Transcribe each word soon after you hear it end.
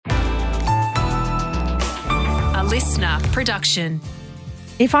listener production.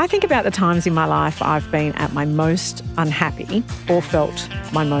 If I think about the times in my life I've been at my most unhappy or felt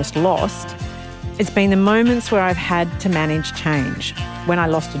my most lost, it's been the moments where I've had to manage change. When I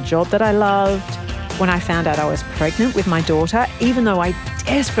lost a job that I loved, when I found out I was pregnant with my daughter, even though I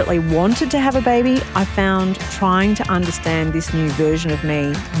desperately wanted to have a baby, I found trying to understand this new version of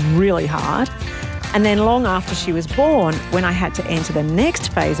me really hard. And then long after she was born, when I had to enter the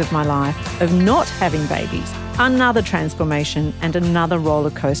next phase of my life of not having babies, another transformation and another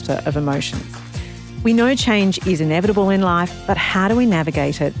roller coaster of emotions. We know change is inevitable in life, but how do we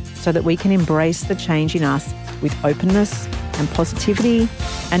navigate it so that we can embrace the change in us with openness and positivity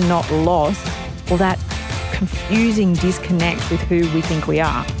and not loss or that confusing disconnect with who we think we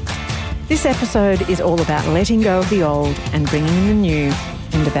are? This episode is all about letting go of the old and bringing in the new,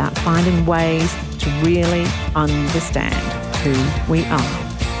 and about finding ways to really understand who we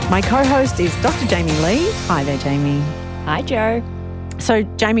are. My co-host is Dr. Jamie Lee. Hi there, Jamie. Hi, Jo. So,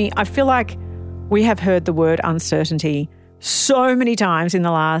 Jamie, I feel like we have heard the word uncertainty so many times in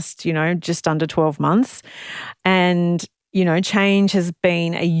the last, just under 12 months. And, change has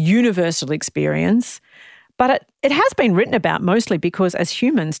been a universal experience. But it has been written about mostly because as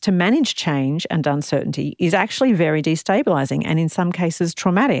humans, to manage change and uncertainty is actually very destabilising and in some cases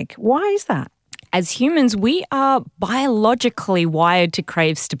traumatic. Why is that? As humans, we are biologically wired to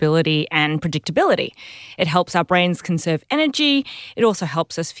crave stability and predictability. It helps our brains conserve energy. It also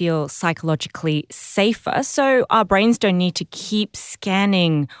helps us feel psychologically safer, so our brains don't need to keep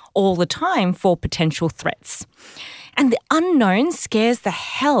scanning all the time for potential threats. And the unknown scares the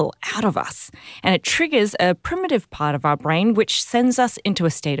hell out of us, and it triggers a primitive part of our brain which sends us into a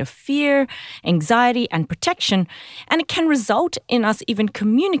state of fear, anxiety, and protection, and it can result in us even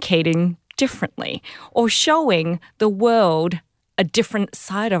communicating differently or showing the world a different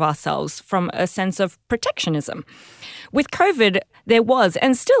side of ourselves from a sense of protectionism. With COVID, there was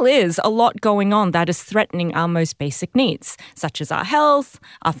and still is a lot going on that is threatening our most basic needs, such as our health,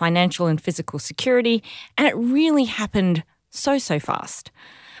 our financial and physical security, and it really happened so fast.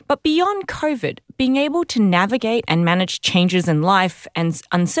 But beyond COVID, being able to navigate and manage changes in life and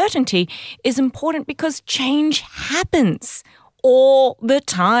uncertainty is important because change happens all the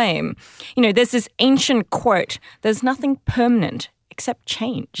time. There's this ancient quote, there's nothing permanent except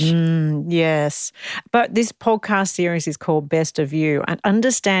change. Yes. But this podcast series is called Best of You, and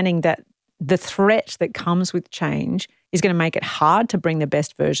understanding that the threat that comes with change is going to make it hard to bring the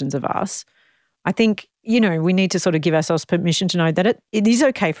best versions of us. I think, we need to sort of give ourselves permission to know that it is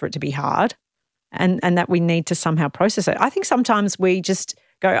okay for it to be hard and that we need to somehow process it. I think sometimes we just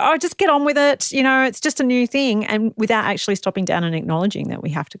go, just get on with it. It's just a new thing. And without actually stopping down and acknowledging that we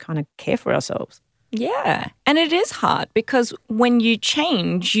have to kind of care for ourselves. Yeah. And it is hard because when you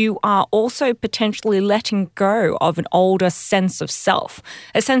change, you are also potentially letting go of an older sense of self,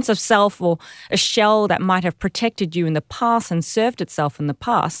 or a shell that might have protected you in the past and served itself in the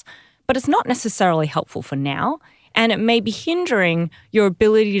past. But it's not necessarily helpful for now. And it may be hindering your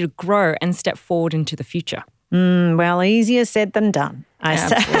ability to grow and step forward into the future. Well, easier said than done, I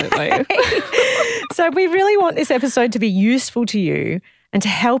Absolutely. say. So we really want this episode to be useful to you and to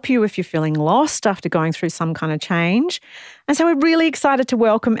help you if you're feeling lost after going through some kind of change. And so we're really excited to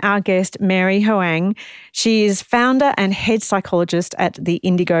welcome our guest, Mary Hoang. She is founder and head psychologist at the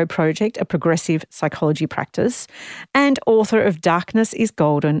Indigo Project, a progressive psychology practice, and author of Darkness is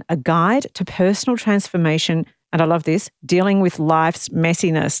Golden, a guide to personal transformation. And I love this, dealing with life's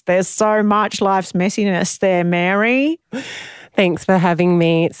messiness. There's so much life's messiness there, Mary. Thanks for having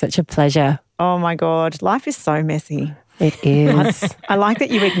me. It's such a pleasure. Oh my God, life is so messy. It is. I like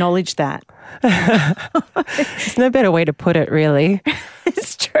that you acknowledge that. There's no better way to put it, really.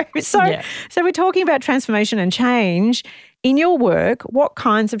 It's true. So we're talking about transformation and change. In your work, what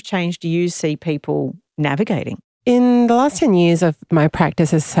kinds of change do you see people navigating? In the last 10 years of my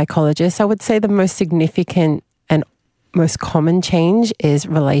practice as a psychologist, I would say the most significant and most common change is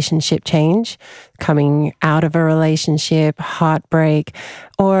relationship change, coming out of a relationship, heartbreak,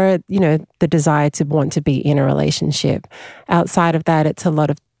 or, the desire to want to be in a relationship. Outside of that, it's a lot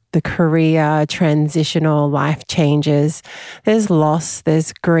of the career, transitional life changes. There's loss,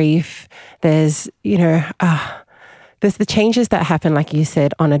 there's grief, there's the changes that happen, like you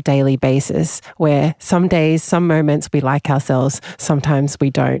said, on a daily basis, where some days, some moments we like ourselves, sometimes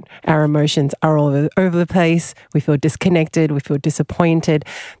we don't. Our emotions are all over the place. We feel disconnected. We feel disappointed.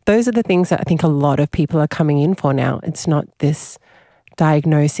 Those are the things that I think a lot of people are coming in for now. It's not this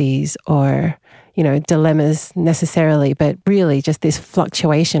diagnoses or, dilemmas necessarily, but really just this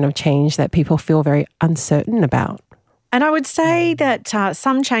fluctuation of change that people feel very uncertain about. And I would say that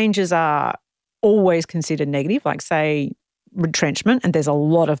some changes are always considered negative, like say retrenchment, and there's a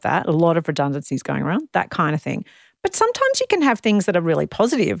lot of that, a lot of redundancies going around, that kind of thing. But sometimes you can have things that are really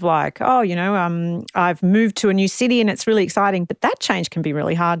positive, like, I've moved to a new city and it's really exciting, but that change can be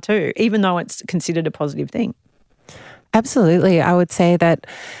really hard too, even though it's considered a positive thing. Absolutely. I would say that,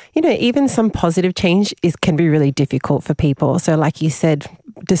 even some positive change can be really difficult for people. So like you said,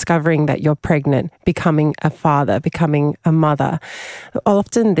 discovering that you're pregnant, becoming a father, becoming a mother.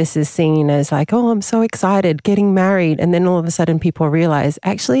 Often this is seen as like, oh, I'm so excited, getting married. And then all of a sudden people realize,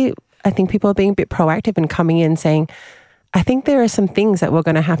 actually, I think people are being a bit proactive and coming in saying, I think there are some things that we're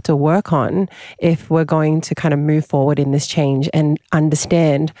going to have to work on if we're going to kind of move forward in this change and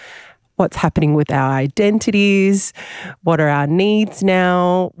understand what's happening with our identities, what are our needs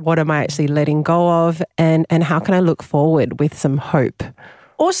now, what am I actually letting go of, and how can I look forward with some hope.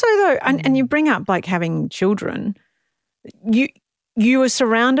 Also though, and you bring up like having children, you are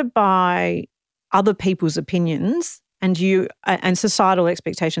surrounded by other people's opinions and societal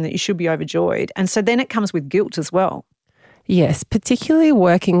expectation that you should be overjoyed. And so then it comes with guilt as well. Yes, particularly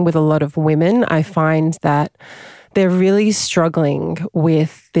working with a lot of women, I find that they're really struggling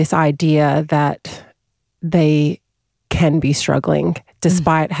with this idea that they can be struggling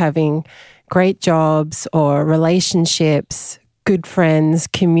despite having great jobs or relationships, good friends,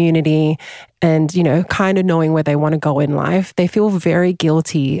 community, and, kind of knowing where they want to go in life. They feel very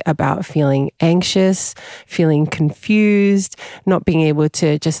guilty about feeling anxious, feeling confused, not being able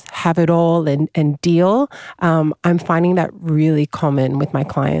to just have it all and deal. I'm finding that really common with my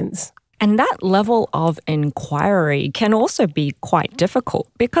clients. And that level of inquiry can also be quite difficult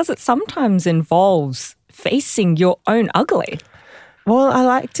because it sometimes involves facing your own ugly. Well, I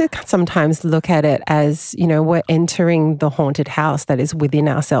like to sometimes look at it as, we're entering the haunted house that is within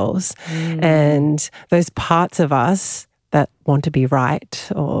ourselves. And those parts of us that want to be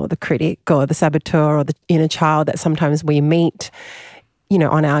right, or the critic or the saboteur or the inner child that sometimes we meet,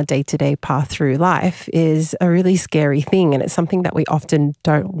 on our day-to-day path through life is a really scary thing. And it's something that we often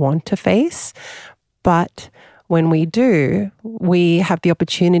don't want to face. But when we do, we have the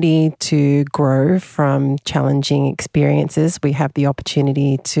opportunity to grow from challenging experiences. We have the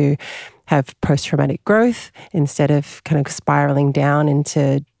opportunity to have post-traumatic growth instead of kind of spiraling down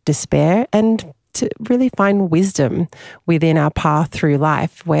into despair, and to really find wisdom within our path through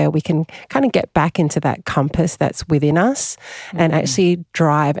life where we can kind of get back into that compass that's within us and actually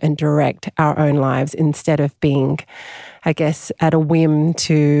drive and direct our own lives instead of being, I guess, at a whim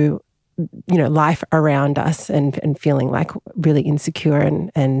to life around us and feeling like really insecure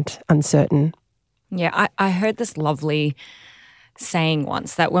and uncertain. Yeah, I heard this lovely saying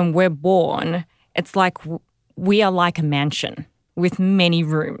once that when we're born, it's like we are like a mansion with many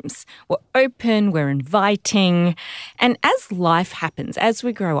rooms. We're open, we're inviting. And as life happens, as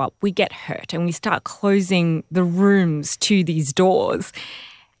we grow up, we get hurt and we start closing the rooms to these doors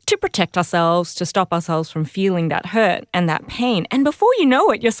to protect ourselves, to stop ourselves from feeling that hurt and that pain. And before you know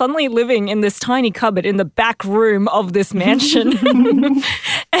it, you're suddenly living in this tiny cupboard in the back room of this mansion.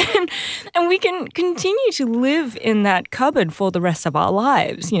 and we can continue to live in that cupboard for the rest of our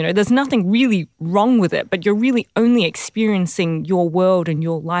lives. There's nothing really wrong with it, but you're really only experiencing your world and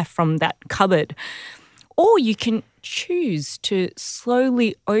your life from that cupboard. Or you can choose to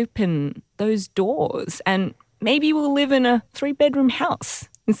slowly open those doors, and maybe we'll live in a 3-bedroom house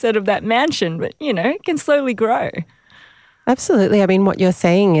instead of that mansion, but, it can slowly grow. Absolutely. I mean, what you're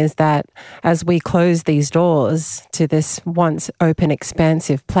saying is that as we close these doors to this once open,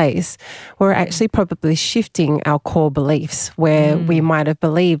 expansive place, we're actually probably shifting our core beliefs where we might have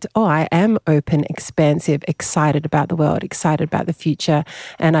believed, oh, I am open, expansive, excited about the world, excited about the future,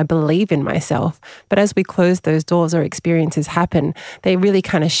 and I believe in myself. But as we close those doors or experiences happen, they really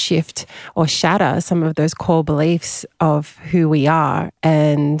kind of shift or shatter some of those core beliefs of who we are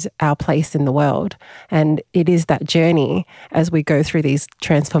and our place in the world. And it is that journey as we go through these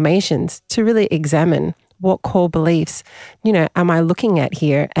transformations to really examine what core beliefs, am I looking at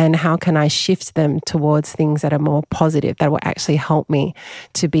here, and how can I shift them towards things that are more positive, that will actually help me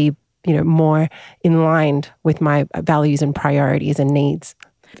to be, more in line with my values and priorities and needs.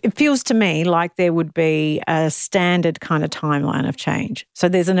 It feels to me like there would be a standard kind of timeline of change. So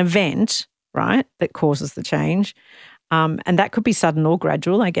there's an event, right, that causes the change. And that could be sudden or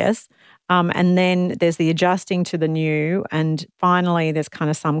gradual, I guess. And then there's the adjusting to the new, and finally there's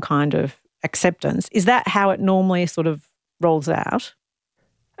kind of some kind of acceptance. Is that how it normally sort of rolls out?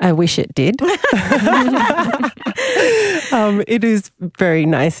 I wish it did. It is very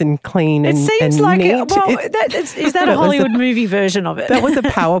nice and clean and neat. It seems like, is that a Hollywood movie version of it? That was a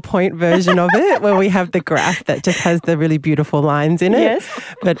PowerPoint version of it where we have the graph that just has the really beautiful lines in it. Yes.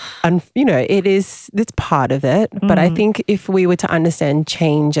 But, it's part of it. But I think if we were to understand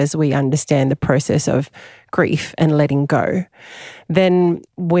change as we understand the process of grief and letting go, then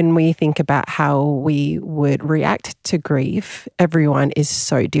when we think about how we would react to grief, everyone is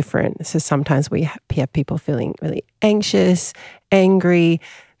so different. So sometimes we have people feeling really anxious, angry,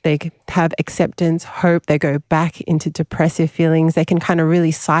 they have acceptance, hope, they go back into depressive feelings. They can kind of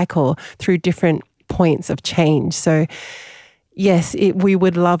really cycle through different points of change. So yes, we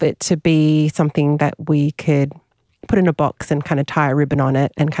would love it to be something that we could put in a box and kind of tie a ribbon on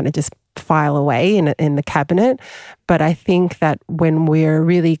it and kind of just file away in the cabinet. But I think that when we're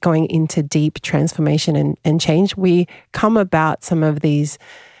really going into deep transformation and change, we come about some of these,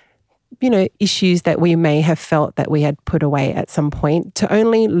 issues that we may have felt that we had put away at some point to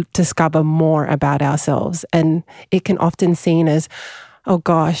only discover more about ourselves. And it can often seen as, oh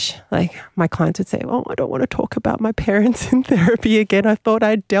gosh, like my clients would say, oh, I don't want to talk about my parents in therapy again. I thought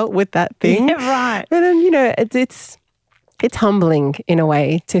I dealt with that thing. Yeah, right. But then, it's humbling in a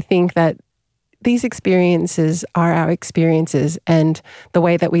way to think that these experiences are our experiences, and the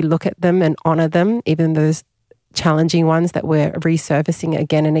way that we look at them and honor them, even those challenging ones that we're resurfacing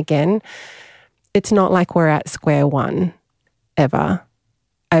again and again, it's not like we're at square one ever.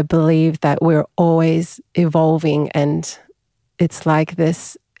 I believe that we're always evolving, and it's like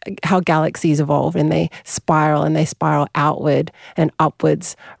this, how galaxies evolve and they spiral outward and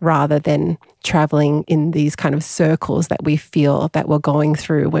upwards rather than traveling in these kind of circles that we feel that we're going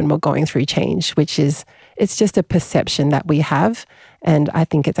through when we're going through change, it's just a perception that we have. And I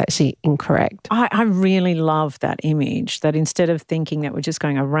think it's actually incorrect. I really love that image, that instead of thinking that we're just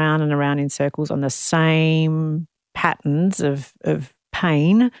going around and around in circles on the same patterns of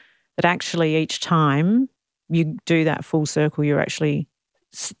pain, that actually each time you do that full circle, you're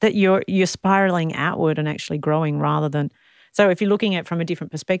spiraling outward and actually growing rather than. So if you're looking at it from a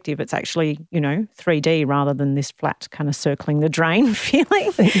different perspective, it's actually, 3D rather than this flat kind of circling the drain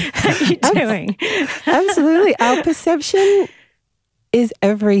feeling that you're doing. Absolutely. Our perception is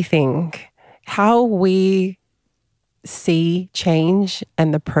everything. How we see change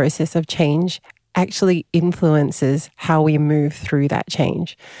and the process of change actually influences how we move through that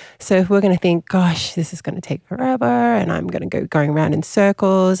change. So if we're going to think, gosh, this is going to take forever and I'm going to go going around in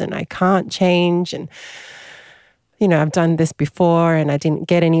circles and I can't change and, I've done this before and I didn't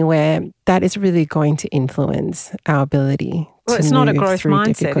get anywhere, that is really going to influence our ability to it's not a growth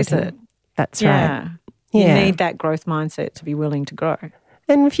mindset, is it? That's right. You need that growth mindset to be willing to grow.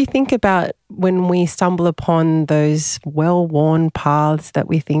 And if you think about when we stumble upon those well-worn paths that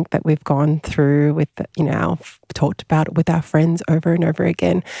we think that we've gone through with, talked about it with our friends over and over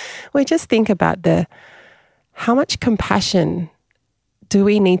again, we just think about how much compassion do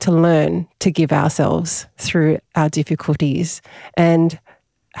we need to learn to give ourselves through our difficulties, and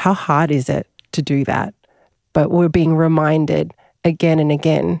how hard is it to do that? But we're being reminded again and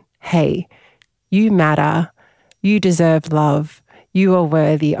again, hey, you matter, you deserve love, you are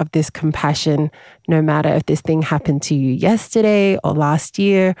worthy of this compassion, no matter if this thing happened to you yesterday or last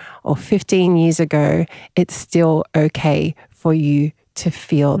year or 15 years ago, it's still okay for you to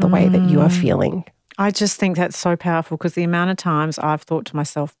feel the way that you are feeling. I just think that's so powerful, because the amount of times I've thought to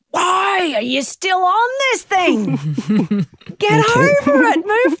myself, why are you still on this thing? Get over it.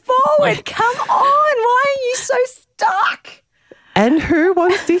 Move forward. Come on. Why are you so stuck? And who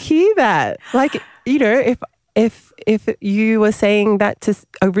wants to hear that? Like, if you were saying that to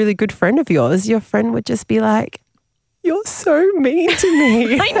a really good friend of yours, your friend would just be like, you're so mean to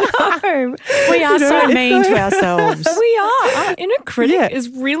me. I know. We are so mean to ourselves. We are. Our inner critic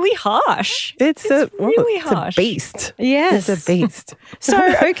is really harsh. It's really harsh. It's a beast. Yes. It's a beast. So,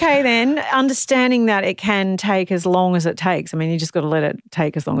 okay then, understanding that it can take as long as it takes. I mean, you just got to let it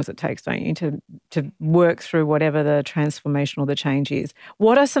take as long as it takes, don't you, to work through whatever the transformation or the change is.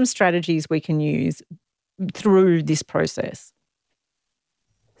 What are some strategies we can use through this process?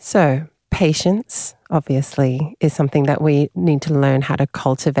 So, patience, obviously, is something that we need to learn how to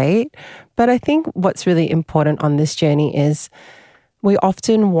cultivate. But I think what's really important on this journey is we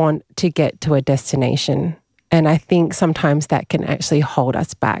often want to get to a destination. And I think sometimes that can actually hold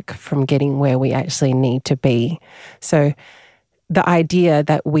us back from getting where we actually need to be. So the idea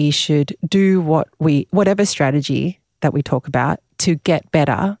that we should do whatever strategy that we talk about to get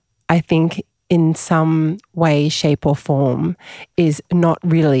better, I think in some way, shape or form is not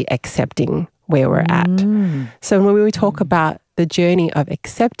really accepting where we're at. So when we talk about the journey of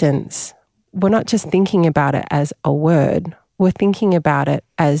acceptance, we're not just thinking about it as a word, we're thinking about it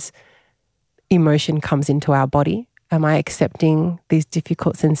as emotion comes into our body. Am I accepting these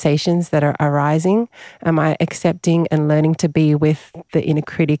difficult sensations that are arising? Am I accepting and learning to be with the inner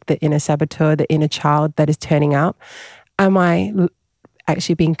critic, the inner saboteur, the inner child that is turning up? Am I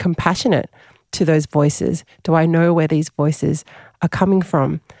actually being compassionate to those voices? Do I know where these voices are coming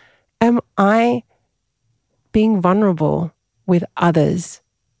from? Am I being vulnerable with others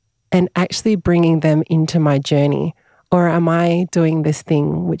and actually bringing them into my journey? Or am I doing this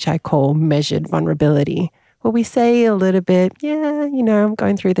thing which I call measured vulnerability, where we say a little bit, yeah, I'm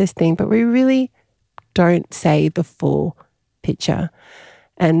going through this thing, but we really don't say the full picture.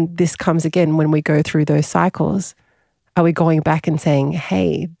 And this comes again when we go through those cycles. Are we going back and saying,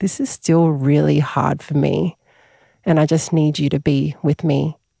 hey, this is still really hard for me, and I just need you to be with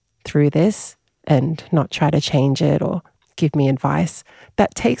me through this and not try to change it or give me advice?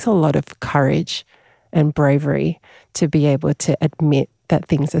 That takes a lot of courage and bravery to be able to admit that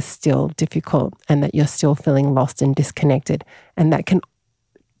things are still difficult and that you're still feeling lost and disconnected. And that can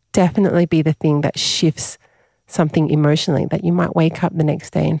definitely be the thing that shifts something emotionally, that you might wake up the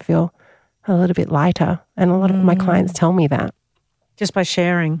next day and feel a little bit lighter. And a lot of my clients tell me that. Just by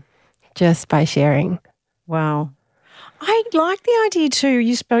sharing. Just by sharing. Wow. I like the idea too,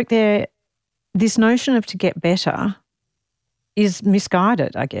 you spoke there, this notion of to get better is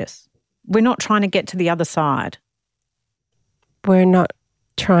misguided, I guess. We're not trying to get to the other side. We're not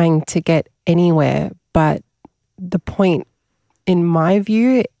trying to get anywhere, but the point, in my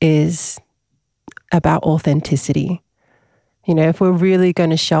view, is about authenticity. If we're really going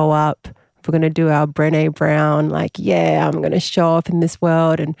to show up, if we're going to do our Brené Brown, like, yeah, I'm going to show up in this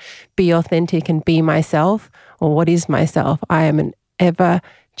world and be authentic and be myself, or what is myself? I am an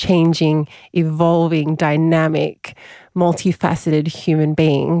ever-changing, evolving, dynamic, multifaceted human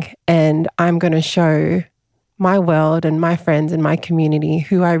being, and I'm going to show my world and my friends and my community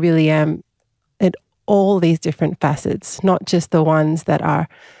who I really am at all these different facets, not just the ones that are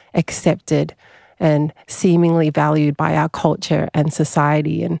accepted and seemingly valued by our culture and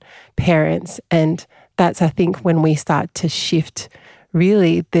society and parents. And that's, I think, when we start to shift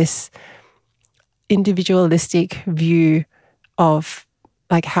really this individualistic view of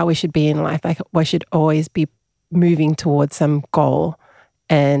like how we should be in life, like we should always be moving towards some goal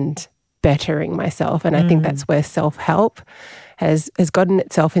and bettering myself. And I think that's where self-help has gotten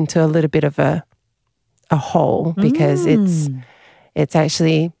itself into a little bit of a hole, because it's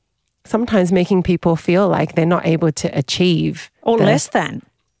actually sometimes making people feel like they're not able to achieve or less than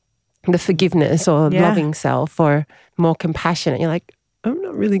the forgiveness or loving self or more compassionate. You're like, I'm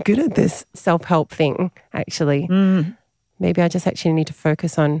not really good at this self-help thing, actually. Maybe I just actually need to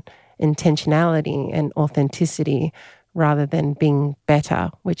focus on intentionality and authenticity rather than being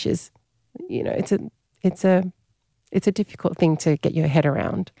better, which is, it's a difficult thing to get your head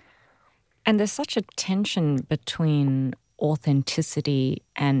around. And there's such a tension between authenticity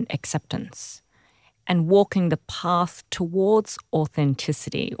and acceptance. And walking the path towards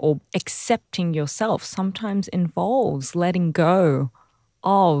authenticity or accepting yourself sometimes involves letting go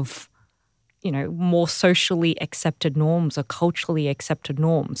of, more socially accepted norms or culturally accepted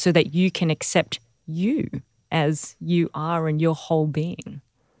norms so that you can accept you as you are and your whole being.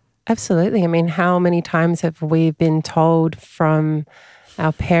 Absolutely. I mean, how many times have we been told from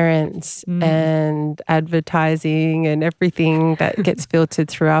our parents and advertising and everything that gets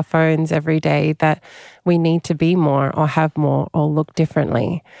filtered through our phones every day that we need to be more or have more or look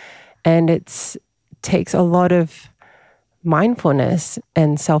differently? And it takes a lot of mindfulness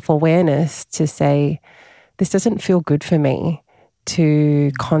and self-awareness to say, this doesn't feel good for me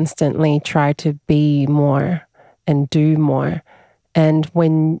to constantly try to be more and do more. And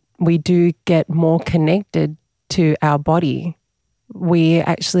when we do get more connected to our body, we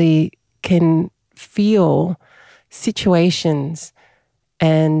actually can feel situations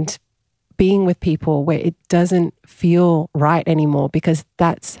and being with people where it doesn't feel right anymore, because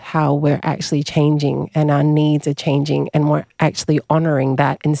that's how we're actually changing and our needs are changing, and we're actually honoring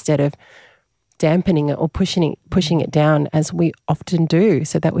that instead of dampening it or pushing it down as we often do,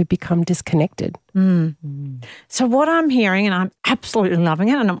 so that we become disconnected. So what I'm hearing, and I'm absolutely loving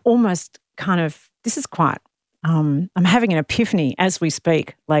it, and I'm almost this is quite, I'm having an epiphany as we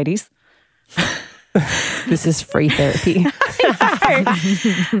speak, ladies. This is free therapy.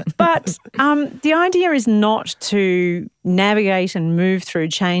 But the idea is not to navigate and move through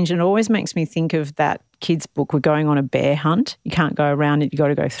change. And it always makes me think of that kid's book, We're Going on a Bear Hunt. You can't go around it, you got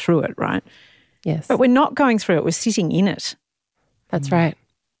to go through it, right? Yes. But we're not going through it, we're sitting in it. That's right.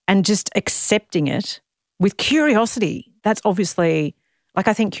 And just accepting it with curiosity, that's obviously, like,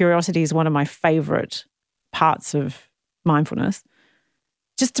 I think curiosity is one of my favorite parts of mindfulness.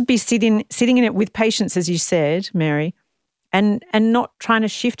 Just to be sitting in it with patience, as you said, Mary, and not trying to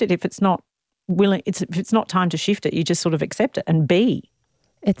shift it if it's not if it's not time to shift it, you just sort of accept it and be.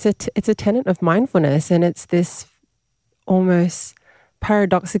 It's a tenet of mindfulness, and it's this almost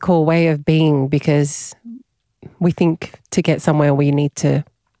paradoxical way of being, because we think to get somewhere we need to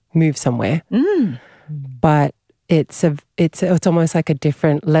move somewhere, but it's almost like a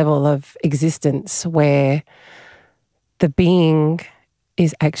different level of existence where the being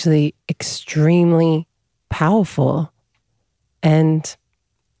is actually extremely powerful, and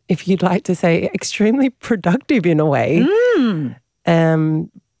if you'd like to say extremely productive in a way.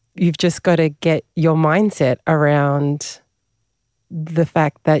 You've just got to get your mindset around the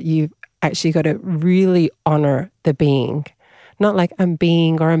fact that you've actually got to really honor the being. Not like I'm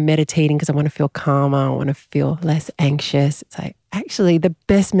being or I'm meditating because I want to feel calmer, I want to feel less anxious. It's like, actually, the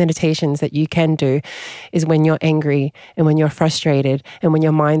best meditations that you can do is when you're angry and when you're frustrated and when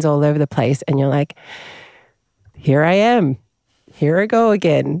your mind's all over the place and you're like, here I am. Here I go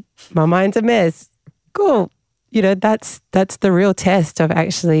again. My mind's a mess. Cool. You know, that's the real test of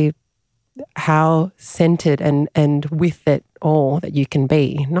actually how centered and with it all that you can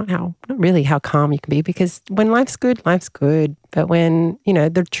be. Not really how calm you can be, because when life's good, life's good. But when, you know,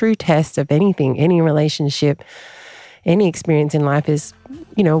 the true test of anything, any relationship, any experience in life is,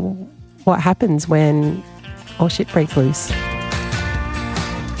 you know, what happens when all shit breaks loose.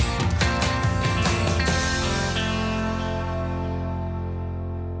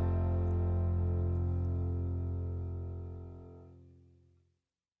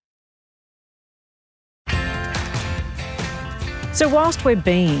 So whilst we're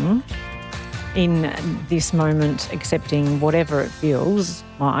being in this moment, accepting whatever it feels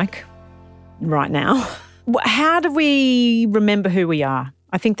like right now, how do we remember who we are?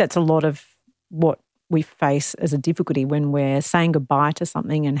 I think that's a lot of what we face as a difficulty when we're saying goodbye to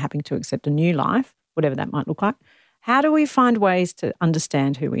something and having to accept a new life, whatever that might look like. How do we find ways to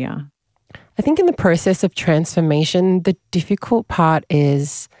understand who we are? I think in the process of transformation, the difficult part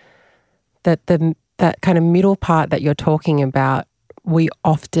is that that kind of middle part that you're talking about, we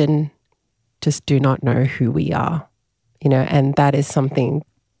often just do not know who we are, you know, and that is something,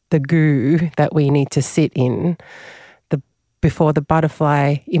 the goo that we need to sit in before the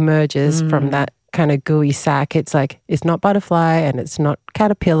butterfly emerges from that kind of gooey sack. It's like, it's not butterfly and it's not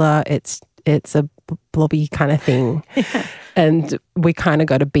caterpillar. It's a blobby kind of thing. And we kind of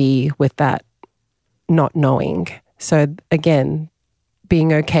got to be with that not knowing. So again,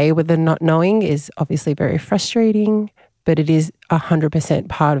 being okay with the not knowing is obviously very frustrating, but it is 100%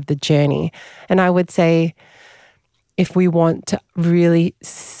 part of the journey. And I would say if we want to really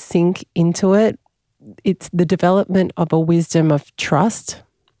sink into it, it's the development of a wisdom of trust.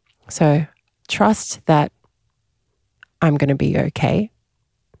 So trust that I'm going to be okay.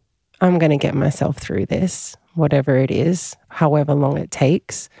 I'm going to get myself through this, whatever it is, however long it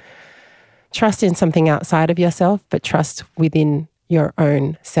takes. Trust in something outside of yourself, but trust within your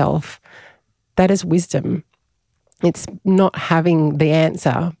own self. That is wisdom. It's not having the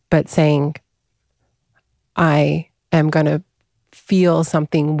answer, but saying, I am going to feel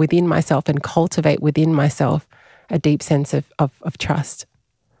something within myself and cultivate within myself a deep sense of trust.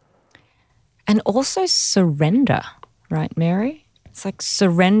 And also surrender, right, Mary? It's like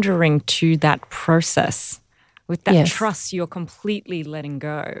surrendering to that process. With that trust, you're completely letting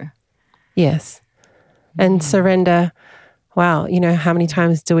go. Yes. And surrender. Wow, you know, how many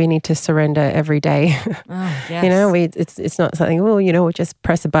times do we need to surrender every day? Oh, yes. You know, it's not something, well, you know, we'll just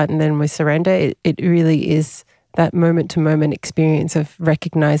press a button and we surrender. It really is that moment-to-moment experience of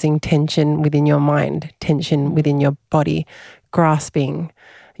recognizing tension within your mind, tension within your body, grasping,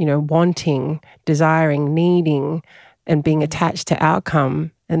 you know, wanting, desiring, needing, and being attached to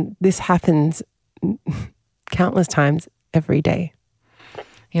outcome. And this happens countless times every day.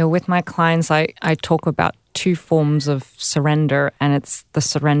 You know, with my clients, I talk about two forms of surrender, and it's the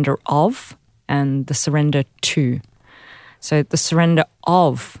surrender of and the surrender to. So the surrender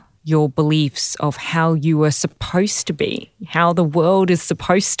of your beliefs of how you are supposed to be, how the world is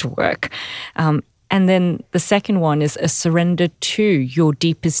supposed to work. And then the second one is a surrender to your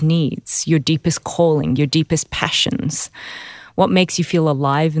deepest needs, your deepest calling, your deepest passions, what makes you feel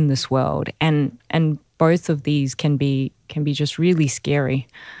alive in this world. And both of these can be just really scary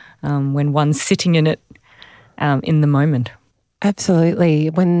when one's sitting in it in the moment. Absolutely.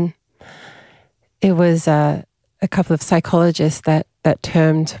 When it was a couple of psychologists that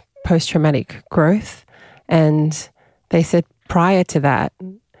termed post-traumatic growth, and they said prior to that,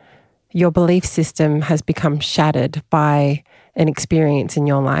 your belief system has become shattered by an experience in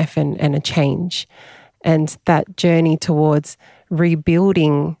your life and a change. And that journey towards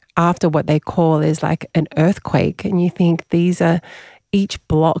rebuilding after what they call is like an earthquake. And you think these are each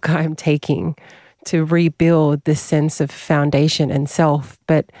block I'm taking to rebuild this sense of foundation and self.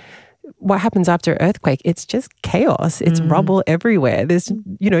 But what happens after an earthquake? It's just chaos. It's rubble everywhere. There's,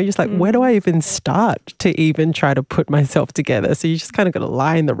 just like, where do I even start to even try to put myself together? So you just kind of got to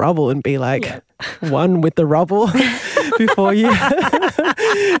lie in the rubble and be like one with the rubble before you.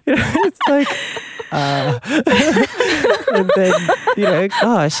 It's like, and then,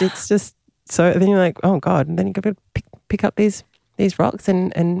 gosh, it's just so, then you're like, oh God. And then you got to pick up these rocks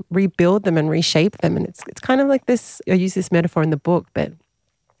and rebuild them and reshape them. And it's kind of like this, I use this metaphor in the book, but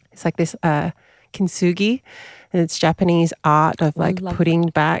it's like this kintsugi, and it's Japanese art of like putting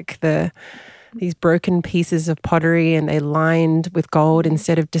back these broken pieces of pottery, and they lined with gold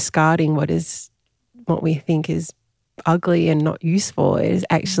instead of discarding what we think is ugly and not useful. It is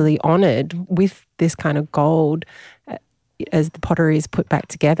actually honored with this kind of gold as the pottery is put back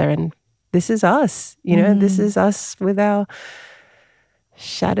together. And this is us, this is us with our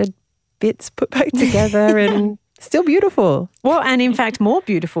shattered bits put back together and still beautiful. Well, and in fact, more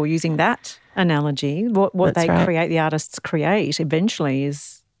beautiful using that analogy. What That's they right. create, the artists create eventually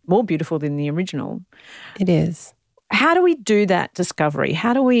is more beautiful than the original. It is. How do we do that discovery?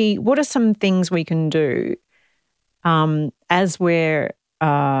 What are some things we can do as we're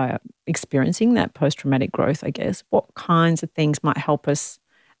experiencing that post-traumatic growth, I guess? What kinds of things might help us,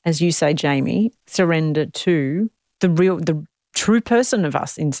 as you say, Jamie, surrender to the true person of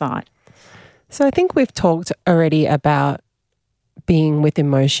us inside? So I think we've talked already about being with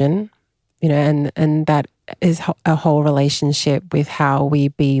emotion, and that is a whole relationship with how we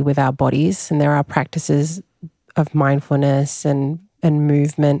be with our bodies. And there are practices of mindfulness and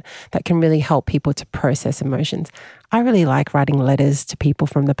movement that can really help people to process emotions. I really like writing letters to people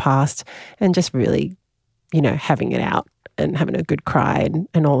from the past and just really, having it out and having a good cry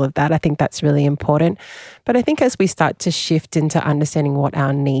and all of that. I think that's really important. But I think as we start to shift into understanding what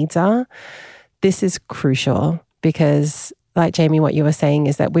our needs are, this is crucial because, like Jamie, what you were saying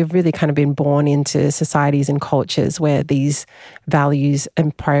is that we've really kind of been born into societies and cultures where these values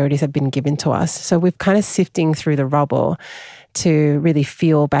and priorities have been given to us. So we're kind of sifting through the rubble to really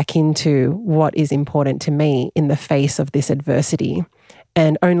feel back into what is important to me in the face of this adversity.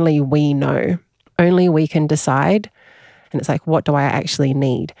 And only we know, only we can decide. And it's like, what do I actually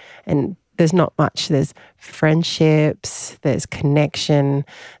need? And there's not much. There's friendships, there's connection,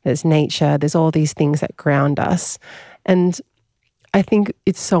 there's nature, there's all these things that ground us. And I think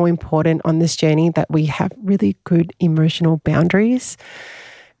it's so important on this journey that we have really good emotional boundaries.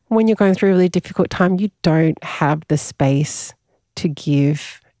 When you're going through a really difficult time, you don't have the space to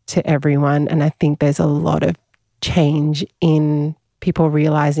give to everyone. And I think there's a lot of change in people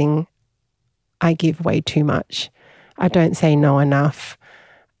realizing I give way too much. I don't say no enough.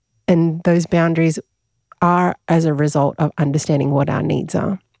 And those boundaries are as a result of understanding what our needs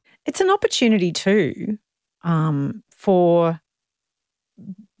are. It's an opportunity too for,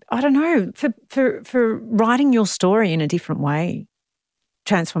 I don't know, for writing your story in a different way,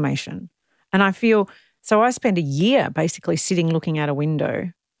 transformation. And I feel, so I spent a year basically sitting looking out a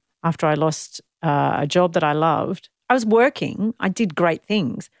window after I lost a job that I loved. I was working, I did great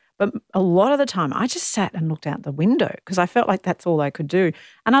things, but a lot of the time I just sat and looked out the window because I felt like that's all I could do.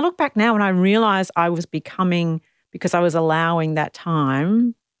 And I look back now and I realize I was becoming, because I was allowing that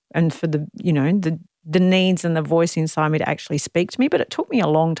time and for the needs and the voice inside me to actually speak to me. But it took me a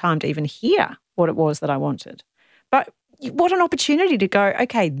long time to even hear what it was that I wanted. But what an opportunity to go,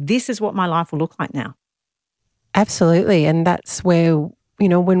 okay, this is what my life will look like now. Absolutely. And that's where,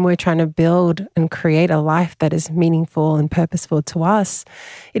 when we're trying to build and create a life that is meaningful and purposeful to us,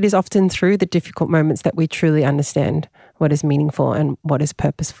 it is often through the difficult moments that we truly understand what is meaningful and what is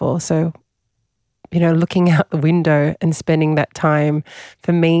purposeful. So, looking out the window and spending that time,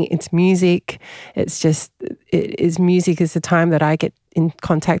 for me, it's music. Music is the time that I get in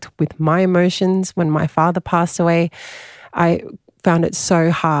contact with my emotions. When my father passed away, I found it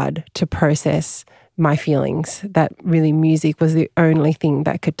so hard to process my feelings, that really music was the only thing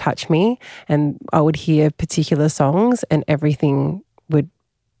that could touch me. And I would hear particular songs and I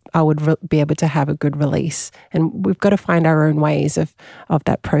would be able to have a good release. And we've got to find our own ways of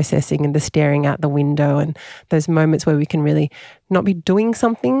that processing and the staring out the window and those moments where we can really not be doing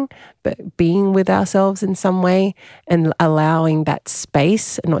something, but being with ourselves in some way and allowing that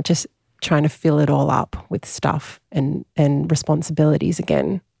space and not just trying to fill it all up with stuff and responsibilities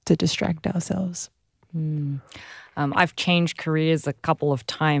again to distract ourselves. I've changed careers a couple of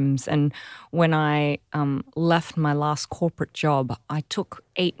times, and when I left my last corporate job, I took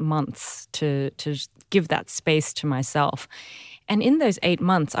 8 months to give that space to myself. And in those 8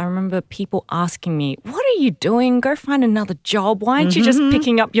 months, I remember people asking me, "What are you doing? Go find another job. Why aren't you just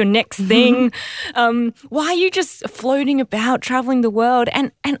picking up your next thing? Why are you just floating about, traveling the world?"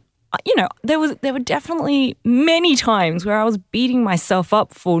 And you know, there were definitely many times where I was beating myself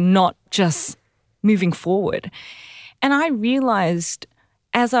up for not just moving forward. And I realized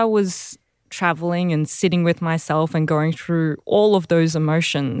as I was traveling and sitting with myself and going through all of those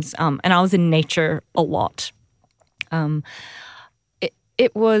emotions, and I was in nature a lot,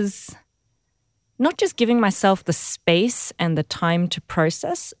 it was not just giving myself the space and the time to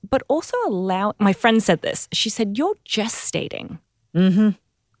process, but also my friend said this. She said, "You're gestating." Mm-hmm.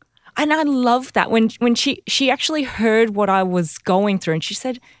 And I love that when she actually heard what I was going through, and she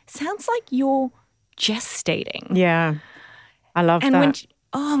said, "Sounds like you're gestating." Yeah, I love that.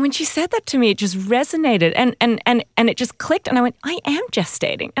 When she said that to me, it just resonated and it just clicked. And I went, I am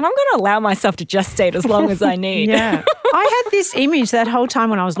gestating, and I'm going to allow myself to gestate as long as I need. Yeah. I had this image that whole time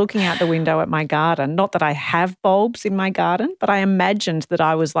when I was looking out the window at my garden, not that I have bulbs in my garden, but I imagined that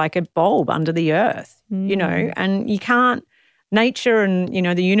I was like a bulb under the earth, you know, and you can't, nature and, you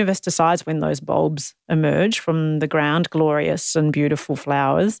know, the universe decides when those bulbs emerge from the ground, glorious and beautiful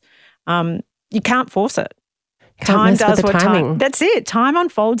flowers. You can't force it. Time does what time. That's it. Time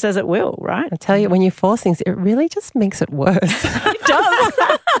unfolds as it will, right? I tell you, when you force things, it really just makes it worse. It does.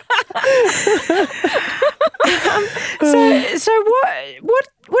 So what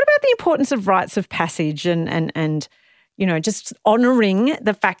about the importance of rites of passage and you know, just honouring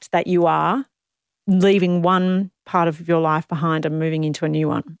the fact that you are leaving one part of your life behind and moving into a new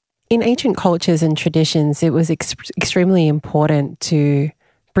one? In ancient cultures and traditions, it was extremely important to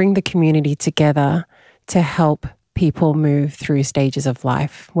bring the community together to help people move through stages of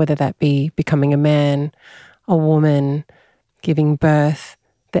life, whether that be becoming a man, a woman, giving birth,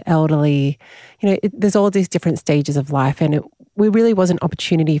 the elderly. You know, there's all these different stages of life, and it really was an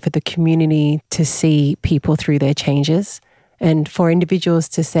opportunity for the community to see people through their changes and for individuals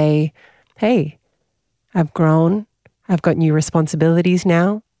to say, "Hey, I've grown. I've got new responsibilities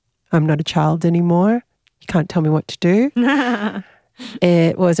now. I'm not a child anymore. You can't tell me what to do."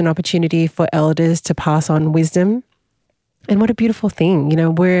 It was an opportunity for elders to pass on wisdom. And what a beautiful thing. You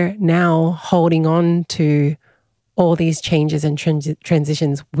know, we're now holding on to all these changes and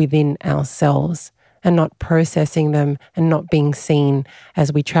transitions within ourselves and not processing them and not being seen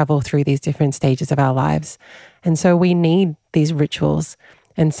as we travel through these different stages of our lives. And so we need these rituals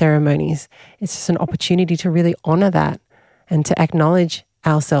and ceremonies. It's just an opportunity to really honor that and to acknowledge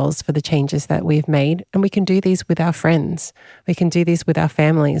ourselves for the changes that we've made. And we can do these with our friends. We can do these with our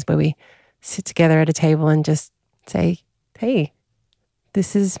families, where we sit together at a table and just say, "Hey,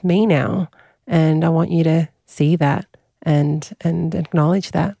 this is me now. And I want you to see that and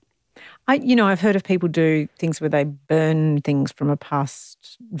acknowledge that." I've heard of people do things where they burn things from a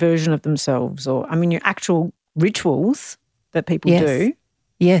past version of themselves, or, your actual rituals that people do.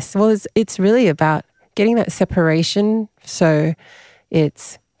 Yes. Well, it's really about getting that separation. So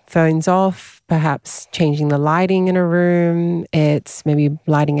it's phones off, perhaps changing the lighting in a room. It's maybe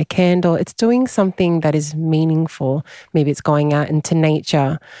lighting a candle. It's doing something that is meaningful. Maybe it's going out into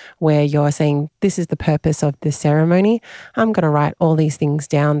nature where you're saying, "This is the purpose of this ceremony. I'm going to write all these things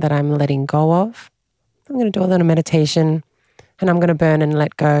down that I'm letting go of. I'm going to do a little meditation, and I'm going to burn and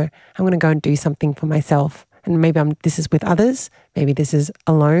let go. I'm going to go and do something for myself." And maybe this is with others. Maybe this is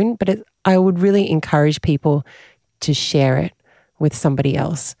alone. But I would really encourage people to share it with somebody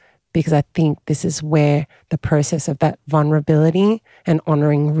else, because I think this is where the process of that vulnerability and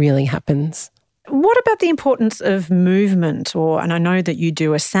honouring really happens. What about the importance of movement? And I know that you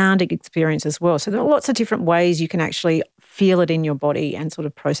do a sounding experience as well. So there are lots of different ways you can actually feel it in your body and sort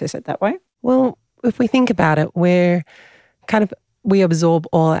of process it that way. Well, if we think about it, we absorb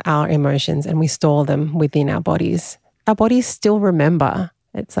all our emotions and we store them within our bodies. Our bodies still remember.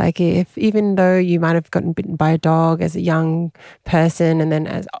 It's like even though you might have gotten bitten by a dog as a young person, and then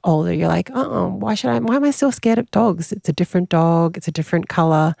as older, you're like, why am I still scared of dogs? It's a different dog. It's a different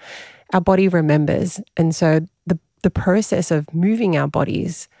color. Our body remembers. And so the process of moving our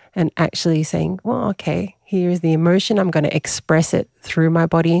bodies and actually saying, well, okay, here's the emotion. I'm going to express it through my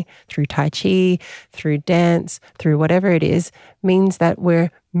body, through Tai Chi, through dance, through whatever it is, means that we're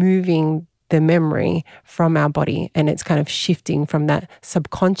moving the memory from our body, and it's kind of shifting from that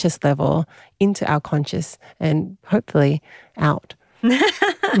subconscious level into our conscious and hopefully out.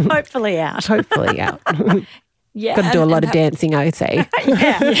 Hopefully out. Hopefully out. Yeah. Got to do a lot of dancing, I would say.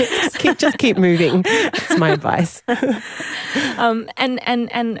 Just keep moving. That's my advice.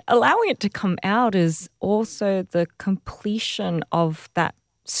 And allowing it to come out is also the completion of that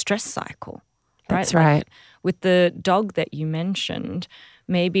stress cycle. Right? That's right. Like with the dog that you mentioned,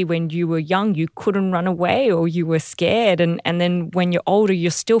 maybe when you were young, you couldn't run away or you were scared. And then when you're older,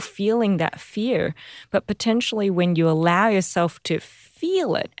 you're still feeling that fear. But potentially when you allow yourself to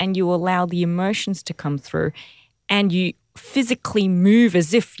feel it and you allow the emotions to come through and you physically move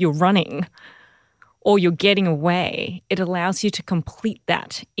as if you're running or you're getting away, it allows you to complete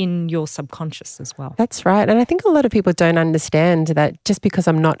that in your subconscious as well. That's right. And I think a lot of people don't understand that just because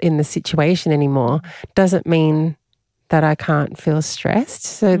I'm not in the situation anymore doesn't mean that I can't feel stressed.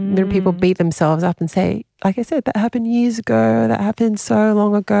 So people beat themselves up and say, like I said, that happened years ago, that happened so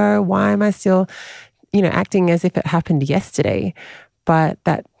long ago. Why am I still, acting as if it happened yesterday? But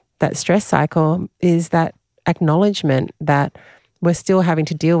that stress cycle is that acknowledgement that we're still having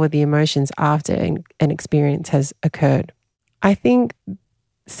to deal with the emotions after an experience has occurred. I think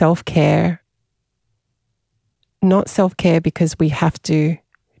self-care, not self-care because we have to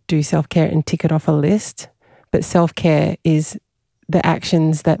do self-care and tick it off a list, but self-care is the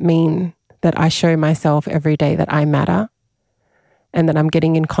actions that mean that I show myself every day that I matter and that I'm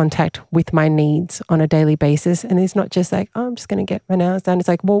getting in contact with my needs on a daily basis. And it's not just like, oh, I'm just going to get my nails done. It's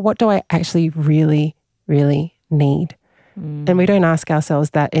like, well, what do I actually really, really need? And we don't ask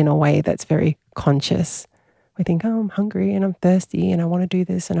ourselves that in a way that's very conscious. We think, oh, I'm hungry and I'm thirsty and I want to do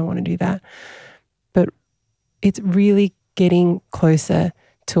this and I want to do that. But it's really getting closer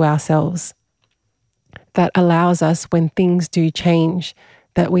to ourselves that allows us, when things do change,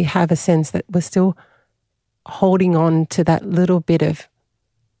 that we have a sense that we're still holding on to that little bit of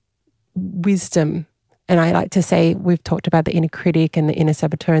wisdom. And I like to say, we've talked about the inner critic and the inner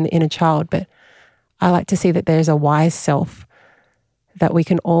saboteur and the inner child, but I like to see that there's a wise self that we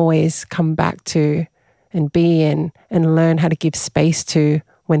can always come back to and be in and learn how to give space to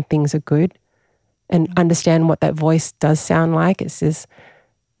when things are good and understand what that voice does sound like. It says,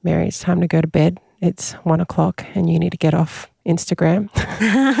 Mary, it's time to go to bed. It's 1:00 and you need to get off Instagram.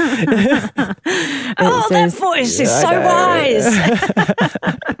 That voice is so wise.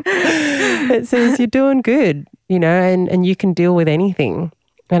 It says you're doing good, and you can deal with anything.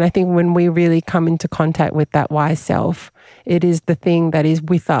 And I think when we really come into contact with that wise self, it is the thing that is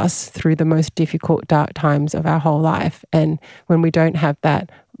with us through the most difficult, dark times of our whole life. And when we don't have that,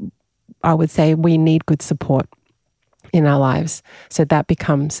 I would say we need good support in our lives. So that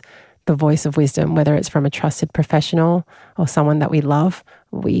becomes the voice of wisdom, whether it's from a trusted professional or someone that we love.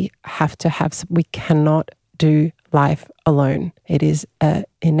 We cannot do life alone. It is an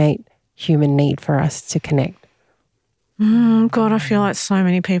innate human need for us to connect. God, I feel like so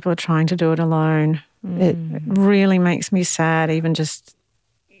many people are trying to do it alone. It really makes me sad, even just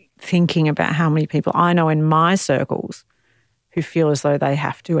thinking about how many people I know in my circles who feel as though they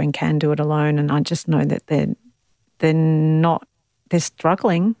have to and can do it alone. And I just know that they're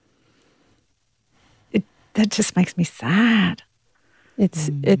struggling. That just makes me sad.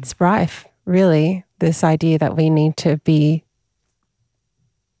 It's rife, really, this idea that we need to be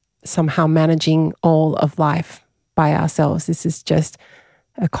somehow managing all of life by ourselves. This is just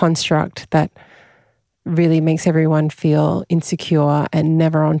a construct that really makes everyone feel insecure and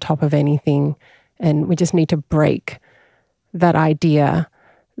never on top of anything. And we just need to break that idea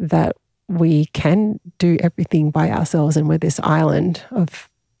that we can do everything by ourselves and we're this island of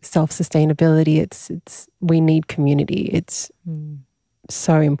self-sustainability. We need community. It's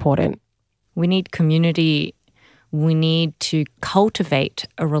so important. We need community. We need to cultivate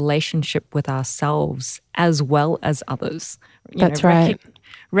a relationship with ourselves as well as others. That's right.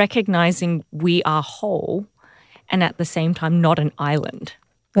 Recognizing we are whole and at the same time not an island.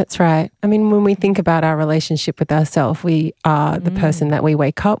 That's right. I mean, when we think about our relationship with ourselves, we are the person that we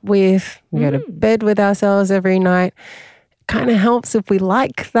wake up with. We go to bed with ourselves every night. It kind of helps if we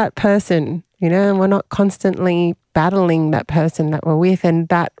like that person, and we're not constantly battling that person that we're with. And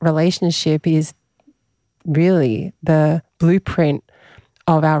that relationship is really the blueprint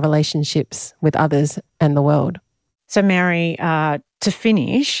of our relationships with others and the world. So, Mary, to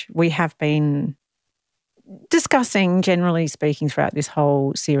finish, we have been discussing, generally speaking, throughout this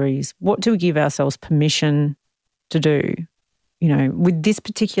whole series, what do we give ourselves permission to do, with this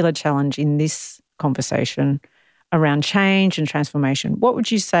particular challenge in this conversation around change and transformation? What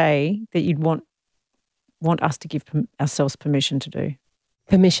would you say that you'd want us to give ourselves permission to do?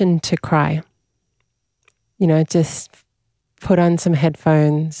 Permission to cry. Just put on some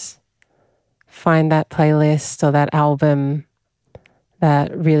headphones, find that playlist or that album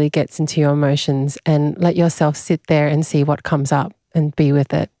that really gets into your emotions, and let yourself sit there and see what comes up and be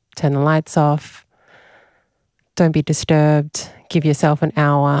with it. Turn the lights off. Don't be disturbed. Give yourself an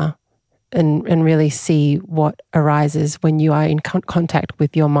hour and really see what arises when you are in contact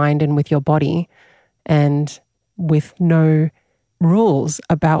with your mind and with your body, and with no rules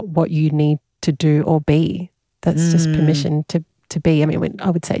about what you need to do or be. That's just permission to be. I mean, I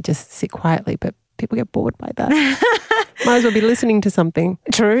would say just sit quietly, but people get bored by that. Might as well be listening to something.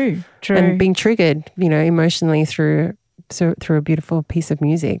 True. And being triggered, emotionally through a beautiful piece of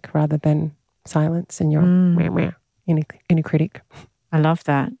music, rather than silence and your inner critic. I love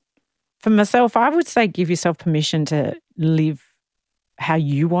that. For myself, I would say give yourself permission to live how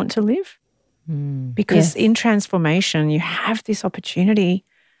you want to live. Because in transformation, you have this opportunity.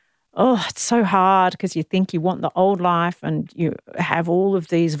 Oh, it's so hard because you think you want the old life, and you have all of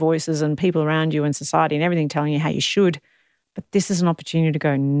these voices and people around you and society and everything telling you how you should. But this is an opportunity to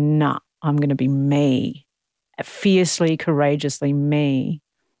go, nah, I'm going to be me, fiercely, courageously me.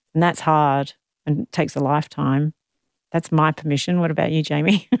 And that's hard and it takes a lifetime. That's my permission. What about you,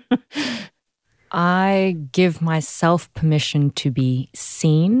 Jamie? I give myself permission to be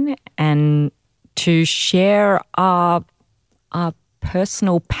seen and to share our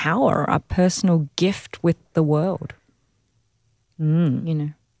personal power, our personal gift with the world.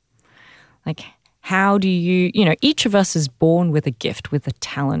 Like, how do you, each of us is born with a gift, with a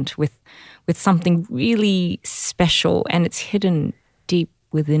talent, with something really special, and it's hidden deep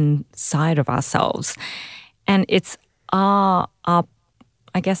within side of ourselves. And it's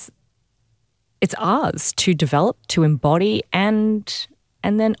it's ours to develop, to embody, and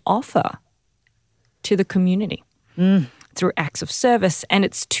then offer to the community through acts of service. And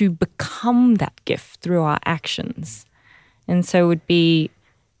it's to become that gift through our actions. And so it would be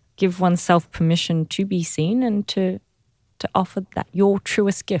give oneself permission to be seen and to offer that your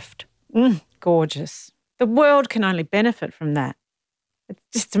truest gift. Gorgeous. The world can only benefit from that. It's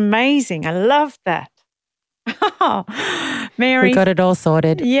just amazing. I love that. Oh, Mary. We got it all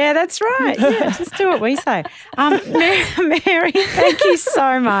sorted. Yeah, that's right. Yeah, just do what we say. Mary, thank you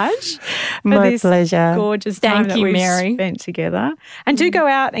so much for My this pleasure. gorgeous time that we've Mary. spent together. And do go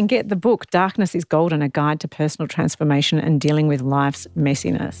out and get the book, Darkness is Golden, A Guide to Personal Transformation and Dealing with Life's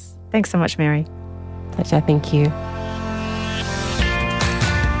Messiness. Thanks so much, Mary. Pleasure. Thank you.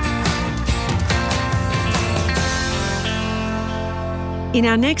 In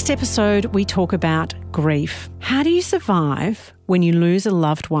our next episode, we talk about grief. How do you survive when you lose a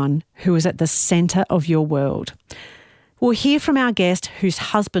loved one who is at the centre of your world? We'll hear from our guest whose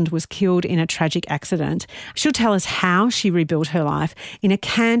husband was killed in a tragic accident. She'll tell us how she rebuilt her life in a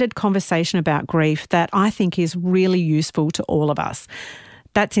candid conversation about grief that I think is really useful to all of us.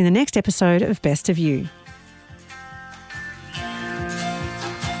 That's in the next episode of Best of You.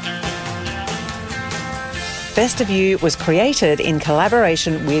 Best of You was created in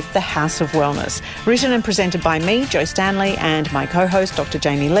collaboration with the House of Wellness. Written and presented by me, Jo Stanley, and my co-host, Dr.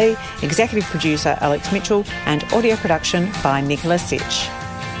 Jamie Lee, executive producer Alex Mitchell, and audio production by Nicola Sitch.